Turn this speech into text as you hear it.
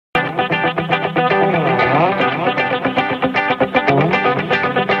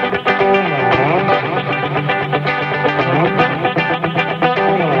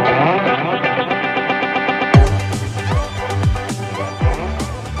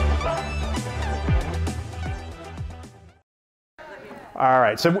All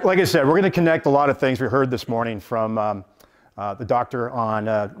right, so like I said, we're going to connect a lot of things we heard this morning from the doctor on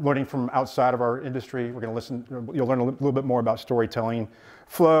learning from outside of our industry. We're going to listen, you'll learn a little bit more about storytelling,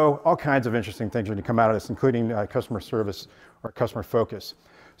 flow, all kinds of interesting things are going to come out of this, including customer service or customer focus.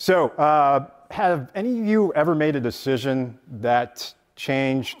 So have any of you ever made a decision that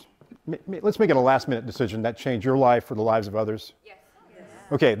changed, let's make it a last minute decision that changed your life or the lives of others? Yes. Yes.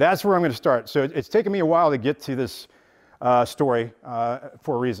 Okay, that's where I'm going to start. So it's taken me a while to get to this story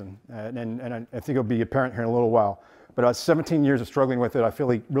for a reason, and I think it'll be apparent here in a little while. But 17 years of struggling with it, I feel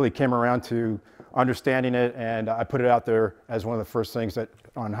it really came around to understanding it, and I put it out there as one of the first things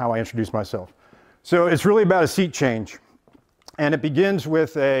on how I introduce myself. So it's really about a seat change, and it begins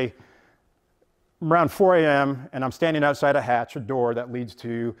with around 4 a.m., and I'm standing outside a hatch, a door that leads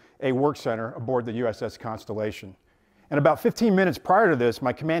to a work center aboard the USS Constellation. And about 15 minutes prior to this,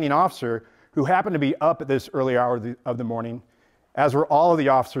 my commanding officer, who happened to be up at this early hour of the morning, as were all of the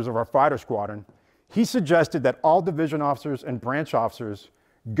officers of our fighter squadron, he suggested that all division officers and branch officers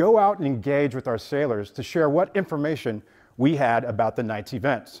go out and engage with our sailors to share what information we had about the night's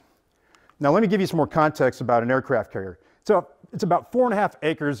events. Now, let me give you some more context about an aircraft carrier. So it's about 4.5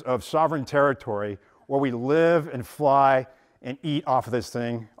 acres of sovereign territory where we live and fly and eat off of this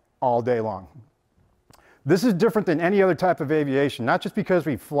thing all day long. This is different than any other type of aviation, not just because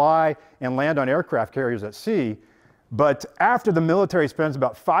we fly and land on aircraft carriers at sea, but after the military spends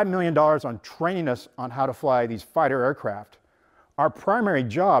about $5 million on training us on how to fly these fighter aircraft, our primary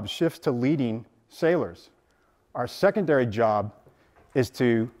job shifts to leading sailors. Our secondary job is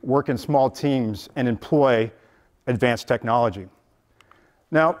to work in small teams and employ advanced technology.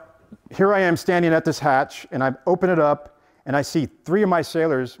 Now, here I am standing at this hatch, and I open it up, and I see 3 of my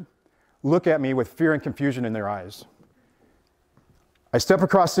sailors look at me with fear and confusion in their eyes. I step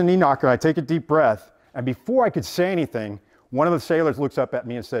across the knee knocker, I take a deep breath, and before I could say anything, one of the sailors looks up at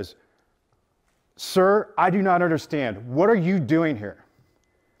me and says, "Sir, I do not understand. What are you doing here?"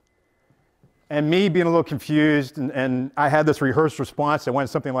 And me being a little confused, and I had this rehearsed response that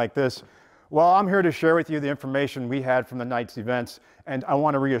went something like this: "Well, I'm here to share with you the information we had from the night's events, and I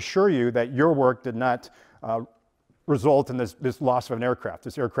want to reassure you that your work did not result in this loss of an aircraft,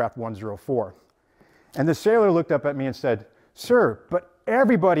 this aircraft 104. And the sailor looked up at me and said, "Sir, but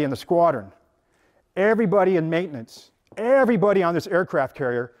everybody in the squadron, everybody in maintenance, everybody on this aircraft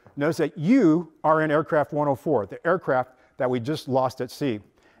carrier knows that you are in aircraft 104, the aircraft that we just lost at sea."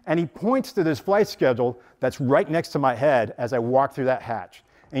 And he points to this flight schedule that's right next to my head as I walk through that hatch.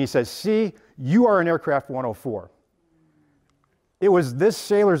 And he says, "See, you are in aircraft 104. It was this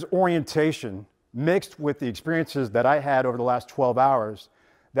sailor's orientation mixed with the experiences that I had over the last 12 hours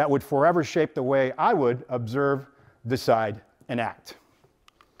that would forever shape the way I would observe, decide, and act.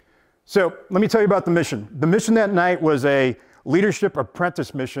 So let me tell you about the mission. The mission that night was a leadership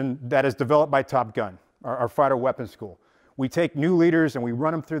apprentice mission that is developed by Top Gun, our fighter weapons school. We take new leaders and we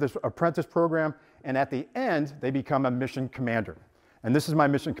run them through this apprentice program, and at the end, they become a mission commander. And this is my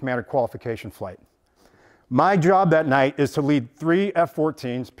mission commander qualification flight. My job that night is to lead 3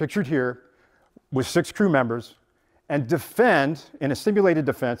 F-14s, pictured here, with 6 crew members, and defend in a simulated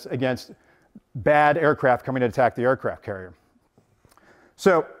defense against bad aircraft coming to attack the aircraft carrier.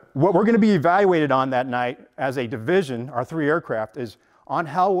 So what we're going to be evaluated on that night as a division, our 3 aircraft, is on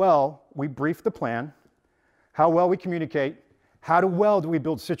how well we brief the plan, how well we communicate, how well do we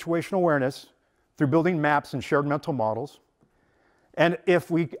build situational awareness through building maps and shared mental models, and if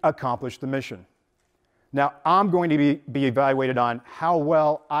we accomplish the mission. Now, I'm going to be evaluated on how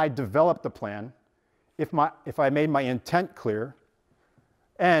well I developed the plan, if I made my intent clear,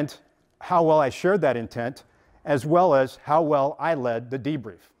 and how well I shared that intent, as well as how well I led the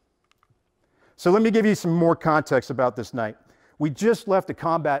debrief. So let me give you some more context about this night. We just left a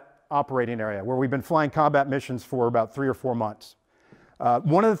combat operating area where we've been flying combat missions for about 3 or 4 months.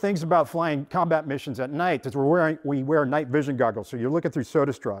 One of the things about flying combat missions at night is we wear night vision goggles, so you're looking through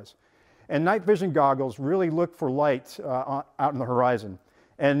soda straws. And night vision goggles really look for light out on the horizon.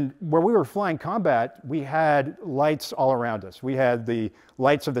 And where we were flying combat, we had lights all around us. We had the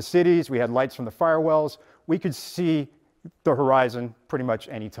lights of the cities, we had lights from the firewalls. We could see the horizon pretty much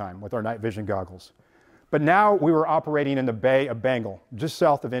any time with our night vision goggles. But now we were operating in the Bay of Bengal, just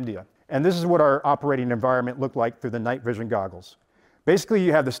south of India. And this is what our operating environment looked like through the night vision goggles. Basically,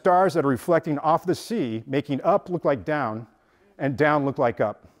 you have the stars that are reflecting off the sea, making up look like down, and down look like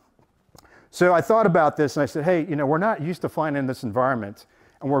up. So I thought about this and I said, hey, we're not used to flying in this environment,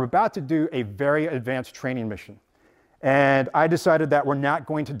 and we're about to do a very advanced training mission. And I decided that we're not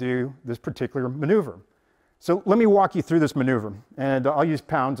going to do this particular maneuver. So let me walk you through this maneuver, and I'll use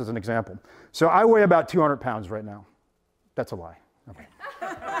pounds as an example. So I weigh about 200 pounds right now. That's a lie. Okay.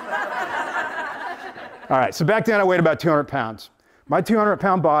 All right, so back then I weighed about 200 pounds. My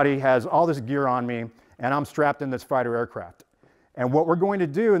 200-pound body has all this gear on me, and I'm strapped in this fighter aircraft. And what we're going to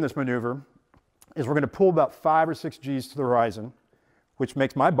do in this maneuver is we're going to pull about 5 or 6 Gs to the horizon, which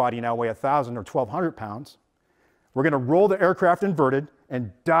makes my body now weigh 1,000 or 1,200 pounds. We're going to roll the aircraft inverted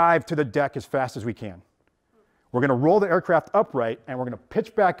and dive to the deck as fast as we can. We're going to roll the aircraft upright, and we're going to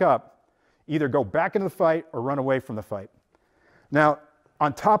pitch back up, either go back into the fight or run away from the fight. Now,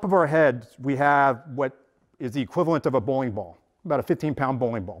 on top of our heads, we have what is the equivalent of a bowling ball, about a 15-pound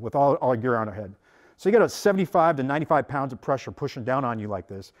bowling ball with all our gear on our head. So you got a 75 to 95 pounds of pressure pushing down on you like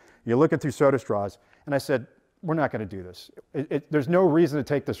this. You're looking through soda straws. And I said, we're not going to do this. There's no reason to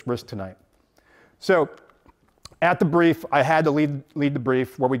take this risk tonight. So at the brief, I had to lead the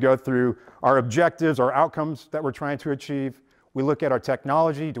brief where we go through our objectives, our outcomes that we're trying to achieve. We look at our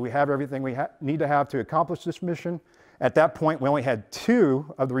technology. Do we have everything we need to have to accomplish this mission? At that point, we only had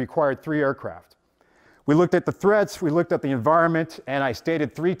 2 of the required 3 aircraft. We looked at the threats, we looked at the environment, and I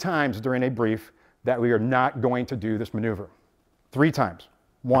stated 3 times during a brief that we are not going to do this maneuver. 3 times.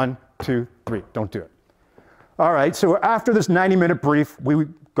 1, 2, 3. Don't do it. All right, so after this 90-minute brief, we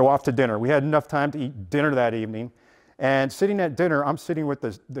go off to dinner. We had enough time to eat dinner that evening. And sitting at dinner, I'm sitting with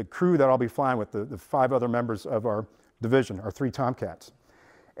the crew that I'll be flying with, the 5 other members of our division, our 3 Tomcats.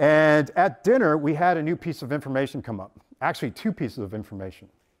 And at dinner, we had a new piece of information come up. Actually, 2 pieces of information.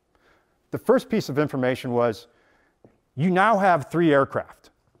 The first piece of information was, you now have 3 aircraft,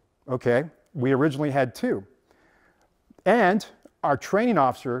 okay? We originally had 2. And our training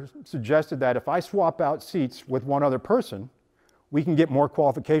officer suggested that if I swap out seats with one other person, we can get more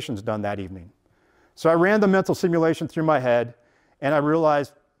qualifications done that evening. So I ran the mental simulation through my head, and I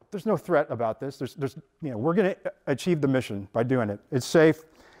realized there's no threat about this. We're going to achieve the mission by doing it. It's safe.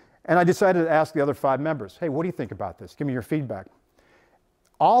 And I decided to ask the other 5 members, hey, what do you think about this? Give me your feedback.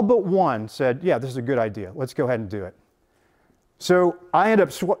 All but one said, yeah, this is a good idea. Let's go ahead and do it. So I ended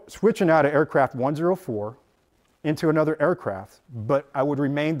up switching out of aircraft 104 into another aircraft, but I would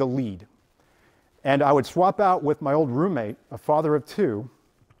remain the lead. And I would swap out with my old roommate, a father of 2,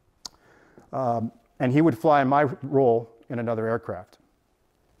 and he would fly in my role in another aircraft.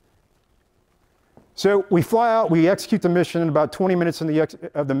 So we fly out, we execute the mission, and about 20 minutes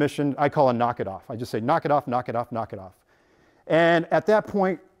of the mission, I call a knock it off. I just say, knock it off, knock it off, knock it off. And at that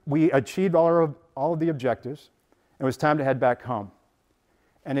point, we achieved all of the objectives. It was time to head back home.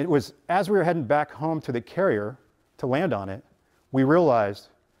 And it was as we were heading back home to the carrier to land on it, we realized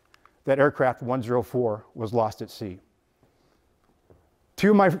that aircraft 104 was lost at sea.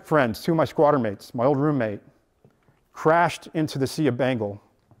 2 of my friends, 2 of my squadron mates, my old roommate, crashed into the Sea of Bengal,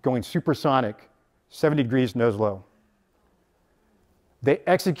 going supersonic, 70 degrees nose low. They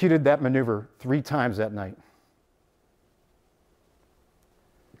executed that maneuver 3 times that night.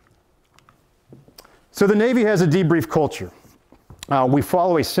 So the Navy has a debrief culture. We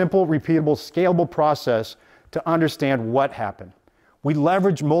follow a simple, repeatable, scalable process to understand what happened. We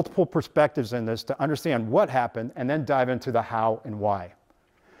leverage multiple perspectives in this to understand what happened and then dive into the how and why.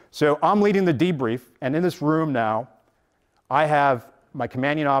 So I'm leading the debrief, and in this room now, I have my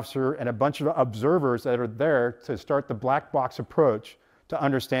commanding officer and a bunch of observers that are there to start the black box approach to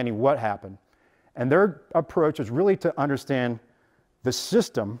understanding what happened. And their approach is really to understand the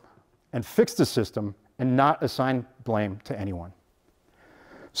system and fix the system and not assign blame to anyone.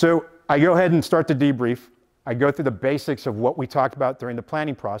 So I go ahead and start the debrief. I go through the basics of what we talked about during the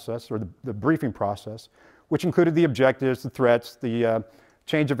planning process or the briefing process, which included the objectives, the threats, the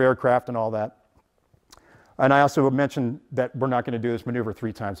change of aircraft and all that. And I also mentioned that we're not going to do this maneuver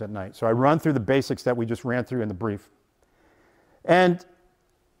 3 times that night. So I run through the basics that we just ran through in the brief. And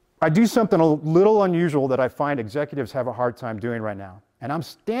I do something a little unusual that I find executives have a hard time doing right now. And I'm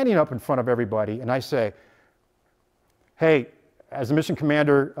standing up in front of everybody and I say, hey, as a mission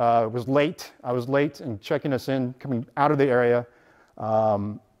commander, I was late in checking us in, coming out of the area.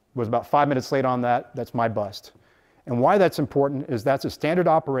 Was about 5 minutes late on that. That's my bust. And why that's important is that's a standard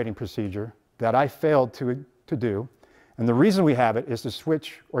operating procedure that I failed to do. And the reason we have it is to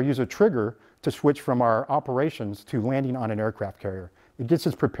switch or use a trigger to switch from our operations to landing on an aircraft carrier. It gets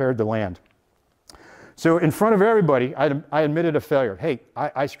us prepared to land. So in front of everybody, I admitted a failure. Hey,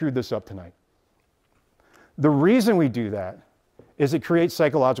 I screwed this up tonight. The reason we do that is it creates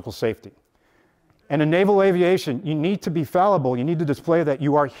psychological safety. And in naval aviation, you need to be fallible. You need to display that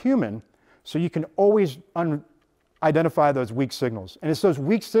you are human so you can always identify those weak signals. And it's those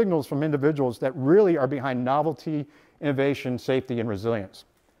weak signals from individuals that really are behind novelty, innovation, safety, and resilience.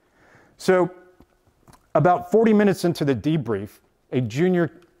 So about 40 minutes into the debrief, a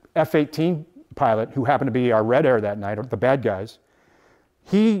junior F-18 pilot who happened to be our Red Air that night, or the bad guys,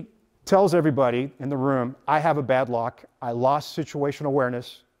 He tells everybody in the room, I have a bad lock. I lost situational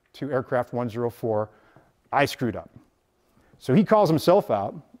awareness to aircraft 104. I screwed up. So he calls himself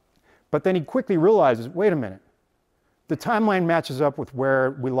out, but then he quickly realizes, wait a minute, the timeline matches up with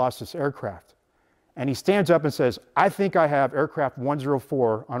where we lost this aircraft. And he stands up and says, I think I have aircraft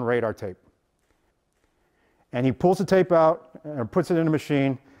 104 on radar tape. And he pulls the tape out and puts it in a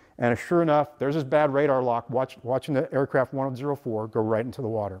machine, and sure enough, there's this bad radar lock watching the aircraft 104 go right into the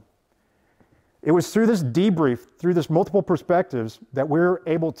water. It was through this debrief, through this multiple perspectives, that we were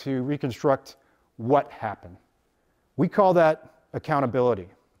able to reconstruct what happened. We call that accountability.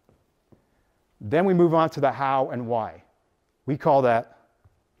 Then we move on to the how and why. We call that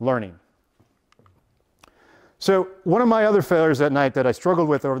learning. So one of my other failures that night that I struggled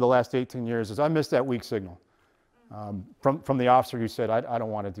with over the last 18 years is I missed that weak signal from the officer who said, I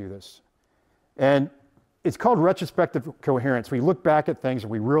don't want to do this. And it's called retrospective coherence. We look back at things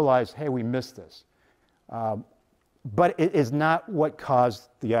and we realize, hey, we missed this. But it is not what caused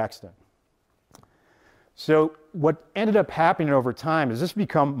the accident. So what ended up happening over time is this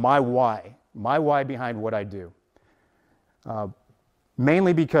become my why behind what I do.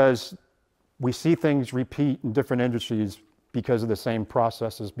 Mainly because we see things repeat in different industries because of the same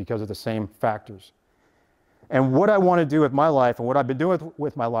processes, because of the same factors. And what I want to do with my life and what I've been doing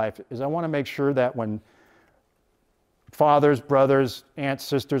with my life is I want to make sure that when fathers, brothers, aunts,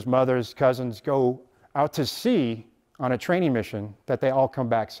 sisters, mothers, cousins go out to sea on a training mission, that they all come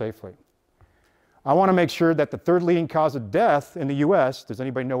back safely. I want to make sure that the third leading cause of death in the US, does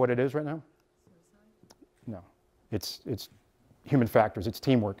anybody know what it is right now? No, it's human factors, it's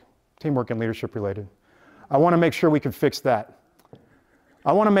teamwork and leadership related. I want to make sure we can fix that.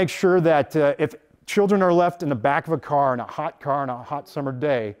 I want to make sure that if children are left in the back of a car on a hot summer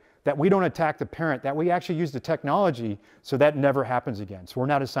day, that we don't attack the parent, that we actually use the technology so that never happens again. So we're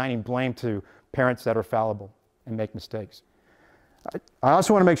not assigning blame to parents that are fallible and make mistakes. I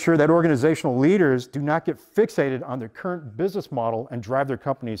also want to make sure that organizational leaders do not get fixated on their current business model and drive their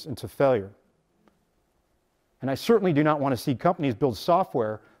companies into failure. And I certainly do not want to see companies build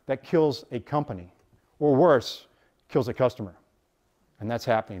software that kills a company, or worse, kills a customer. And that's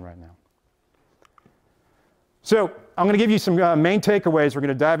happening right now. So I'm going to give you some main takeaways. We're going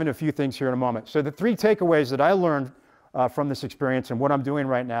to dive into a few things here in a moment. So the three takeaways that I learned from this experience and what I'm doing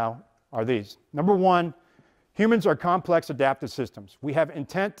right now are these. Number one, humans are complex adaptive systems. We have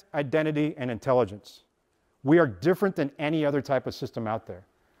intent, identity, and intelligence. We are different than any other type of system out there.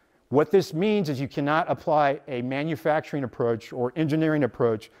 What this means is you cannot apply a manufacturing approach or engineering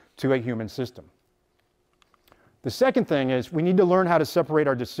approach to a human system. The second thing is we need to learn how to separate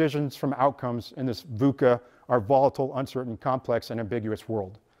our decisions from outcomes in this VUCA, our volatile, uncertain, complex, and ambiguous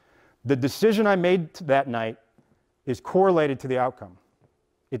world. The decision I made that night is correlated to the outcome.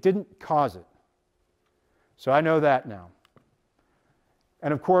 It didn't cause it. So I know that now.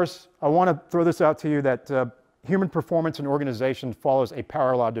 And of course, I want to throw this out to you that human performance in organization follows a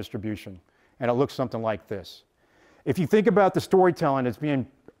power law distribution, and it looks something like this. If you think about the storytelling as being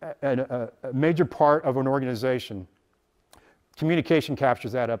a major part of an organization, communication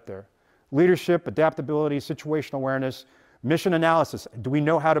captures that up there. Leadership, adaptability, situational awareness, mission analysis. Do we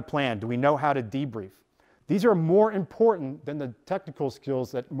know how to plan? Do we know how to debrief? These are more important than the technical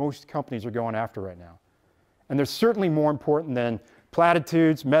skills that most companies are going after right now. And they're certainly more important than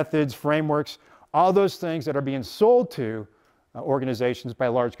platitudes, methods, frameworks, all those things that are being sold to organizations by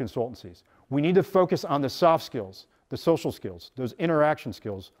large consultancies. We need to focus on the soft skills, the social skills, those interaction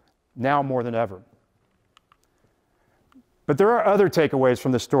skills, now more than ever. But there are other takeaways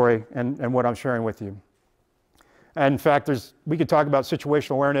from this story and what I'm sharing with you. And in fact, we could talk about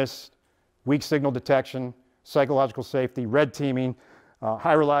situational awareness, weak signal detection, psychological safety, red teaming,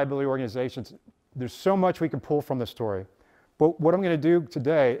 high reliability organizations. There's so much we can pull from the story. But what I'm going to do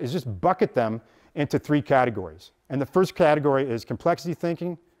today is just bucket them into three categories. And the first category is complexity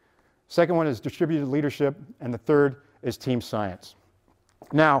thinking, second one is distributed leadership, and the third is team science.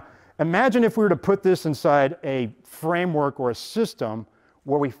 Now, imagine if we were to put this inside a framework or a system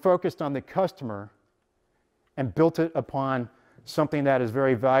where we focused on the customer and built it upon something that is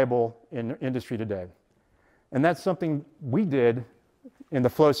very valuable in industry today. And that's something we did in the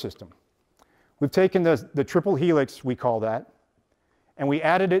flow system. We've taken the triple helix, we call that, and we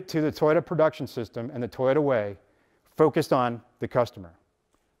added it to the Toyota production system and the Toyota way, focused on the customer.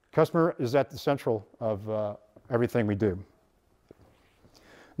 Customer is at the central of everything we do.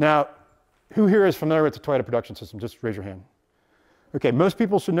 Now, who here is familiar with the Toyota production system? Just raise your hand. Okay, most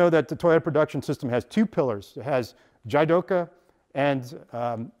people should know that the Toyota production system has two pillars. It has Jidoka and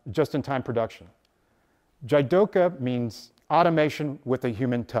just-in-time production. Jidoka means automation with a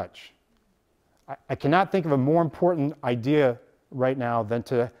human touch. I cannot think of a more important idea right now than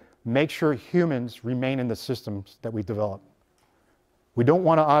to make sure humans remain in the systems that we develop. We don't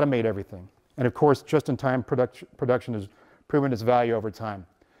want to automate everything. And of course, just-in-time production has proven its value over time.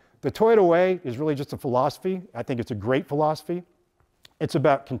 The Toyota way is really just a philosophy. I think it's a great philosophy. It's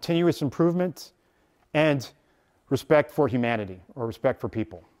about continuous improvement and respect for humanity, or respect for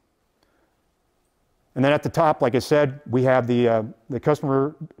people. And then at the top, like I said, we have the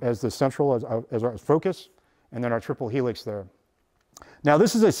customer as the central, as our focus, and then our triple helix there. Now,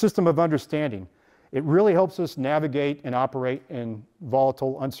 this is a system of understanding. It really helps us navigate and operate in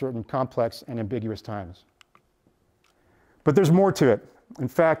volatile, uncertain, complex, and ambiguous times. But there's more to it. In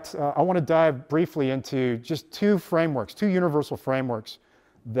fact, I want to dive briefly into just two frameworks, two universal frameworks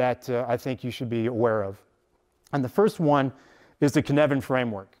that I think you should be aware of. And the first one is the Cynefin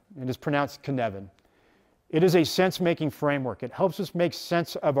framework, and it's pronounced Cynefin. It is a sense-making framework. It helps us make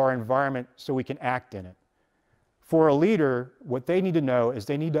sense of our environment so we can act in it. For a leader, what they need to know is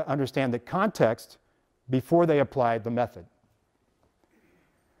they need to understand the context before they apply the method.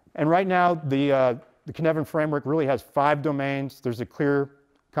 And right now, the Cynefin framework really has 5 domains. There's a clear,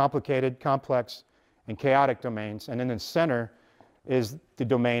 complicated, complex, and chaotic domains. And in the center is the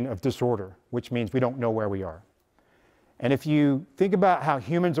domain of disorder, which means we don't know where we are. And if you think about how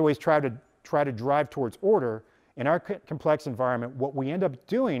humans always try to drive towards order, in our complex environment, what we end up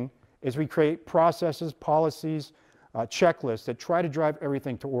doing is we create processes, policies, checklists that try to drive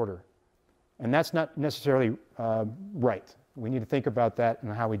everything to order. And that's not necessarily right. We need to think about that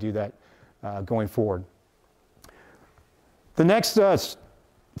and how we do that going forward. The next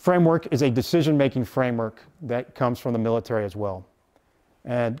framework is a decision-making framework that comes from the military as well.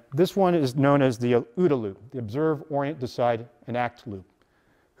 And this one is known as the OODA loop, the Observe, Orient, Decide, and Act loop.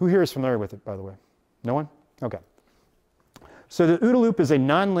 Who here is familiar with it, by the way? No one? Okay. So the OODA loop is a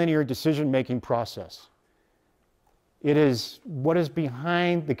nonlinear decision-making process. It is what is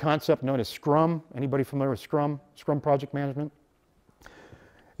behind the concept known as Scrum. Anybody familiar with Scrum? Scrum project management?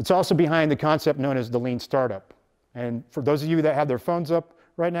 It's also behind the concept known as the Lean Startup. And for those of you that have their phones up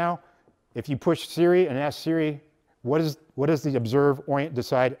right now, if you push Siri and ask Siri, what is the Observe, Orient,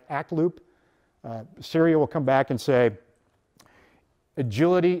 Decide, Act loop? Siri will come back and say,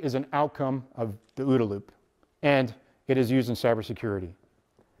 agility is an outcome of the OODA loop, and it is used in cybersecurity.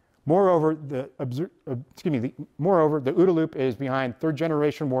 Moreover, the OODA loop is behind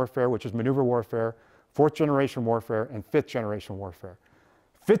 3rd-generation warfare, which is maneuver warfare, 4th-generation warfare, and 5th-generation warfare.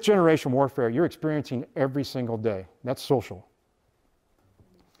 5th-generation warfare, you're experiencing every single day. That's social.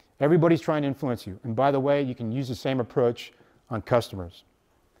 Everybody's trying to influence you. And by the way, you can use the same approach on customers.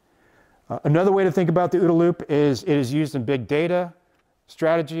 Another way to think about the OODA loop is it is used in big data,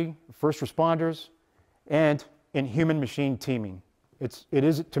 strategy, first responders, and in human-machine teaming.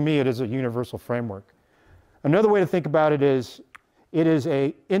 To me, it is a universal framework. Another way to think about it is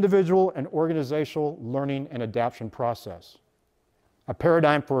an individual and organizational learning and adaptation process, a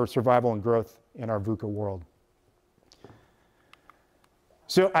paradigm for survival and growth in our VUCA world.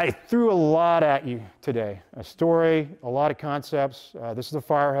 So I threw a lot at you today, a story, a lot of concepts. This is a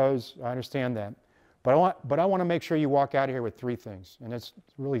fire hose, I understand that. But I want to make sure you walk out of here with 3 things, and it's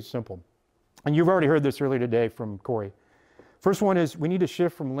really simple. And you've already heard this earlier today from Corey. First one is we need to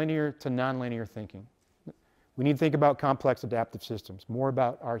shift from linear to nonlinear thinking. We need to think about complex adaptive systems, more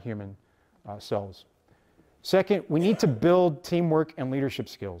about our human selves. Second, we need to build teamwork and leadership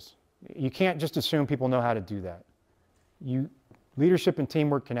skills. You can't just assume people know how to do that. Leadership and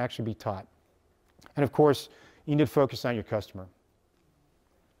teamwork can actually be taught. And of course, you need to focus on your customer.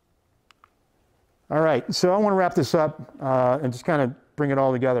 All right, so I want to wrap this up and just kind of bring it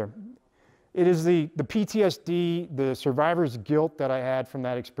all together. It is the PTSD, the survivor's guilt that I had from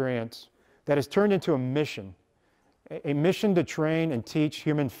that experience that has turned into a mission to train and teach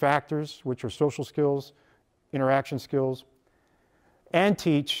human factors, which are social skills, interaction skills, and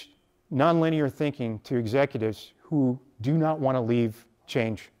teach nonlinear thinking to executives who do not want to leave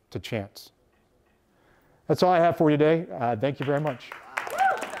change to chance. That's all I have for you today. Thank you very much.